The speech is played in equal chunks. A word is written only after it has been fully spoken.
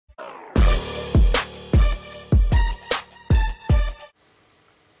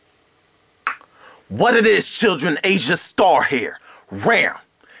What it is, children, Asia Star here. Round.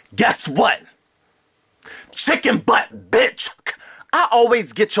 Guess what? Chicken butt, bitch. I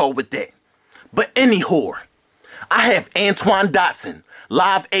always get y'all with that. But anyhow, I have Antoine Dodson,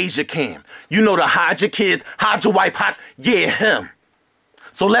 live Asia cam. You know the hide your kids, hide your wife, yeah, him.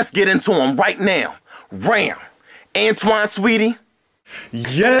 So let's get into him right now. Round. Antoine, sweetie.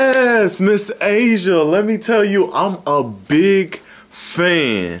 Yes, Miss Asia. Let me tell you, I'm a big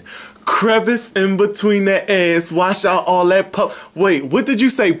fan. Crevice in between that ass. Wash out all that Wait, what did you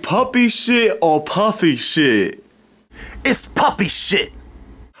say? Puppy shit or puffy shit? It's puppy shit.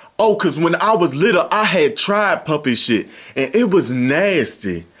 Oh, cause when I was little, I had tried puppy shit and it was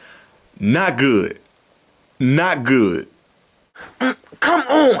nasty. Not good. Not good. Come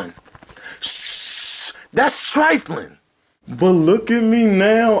on. Shh. That's trifling. But look at me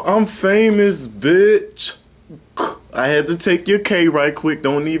now. I'm famous, bitch. I had to take your K right quick.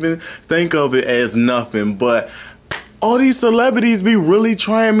 Don't even think of it as nothing. But all these celebrities be really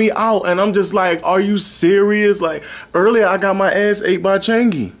trying me out. And I'm just like, are you serious? Like, earlier I got my ass ate by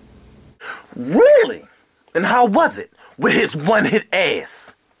Changi. Really? And how was it with his one-hit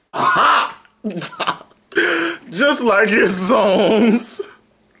ass? Aha! Just like his songs.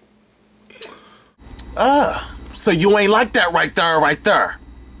 So you ain't like that right there.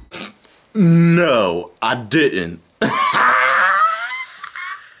 No, I didn't.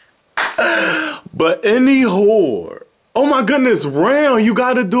 But any whore. Oh my goodness, Round, you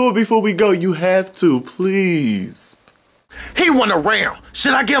gotta do it before we go. You have to, please. He want a round.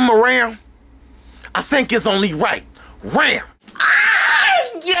 Should I give him a round? I think it's only right. Round.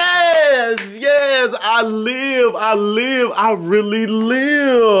 Yes, I really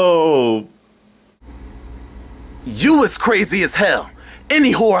live. You is crazy as hell.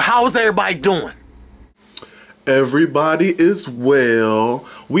 Anyhow, how's everybody doing? Everybody is well.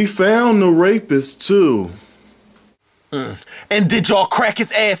 We found the rapist too. And did y'all crack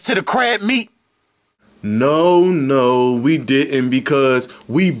his ass to the crab meat? No, we didn't, because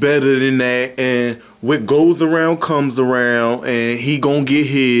we better than that, and what goes around comes around, and he gonna get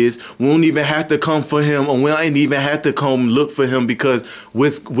his. We don't even have to come for him, and we ain't even have to come look for him, because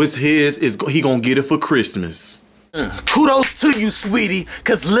what's his is he gonna get it for Christmas. Kudos to you, sweetie,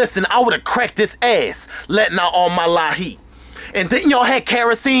 cause listen, I would've cracked his ass, letting out all my la heat. And didn't y'all have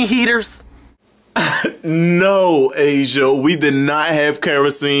kerosene heaters? No, Asia, we did not have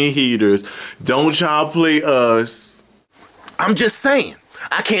kerosene heaters. Don't y'all play us. I'm just saying,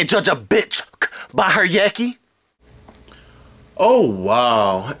 I can't judge a bitch by her yaki. Oh,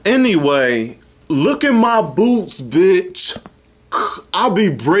 wow. Anyway, look at my boots, bitch. I'll be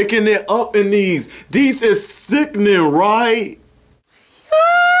breaking it up in these. These is sickening, right?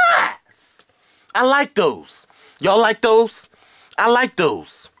 Yes. I like those. Y'all like those? I like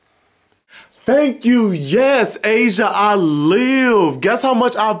those. Thank you. Yes, Asia, I live. Guess how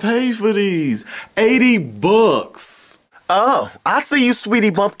much I paid for these? 80 bucks. Oh, I see you,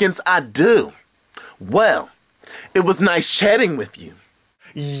 sweetie bumpkins. I do. Well, it was nice chatting with you.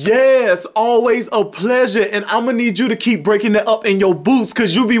 Yes, always a pleasure. And I'm gonna need you to keep breaking it up in your boots,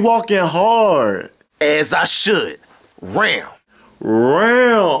 cause you be walking hard. As I should. Round.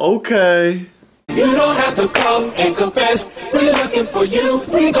 Okay. You don't have to come and confess. We're looking for you.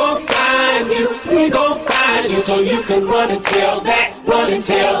 We gon' find you. We gon' find you. So you can run and tell that. Run and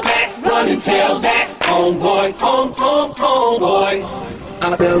tell that. Run and tell that. Homeboy, homeboy.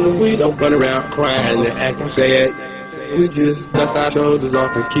 Our family, we don't run around crying and acting sad. We just dust our shoulders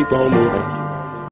off and keep on moving.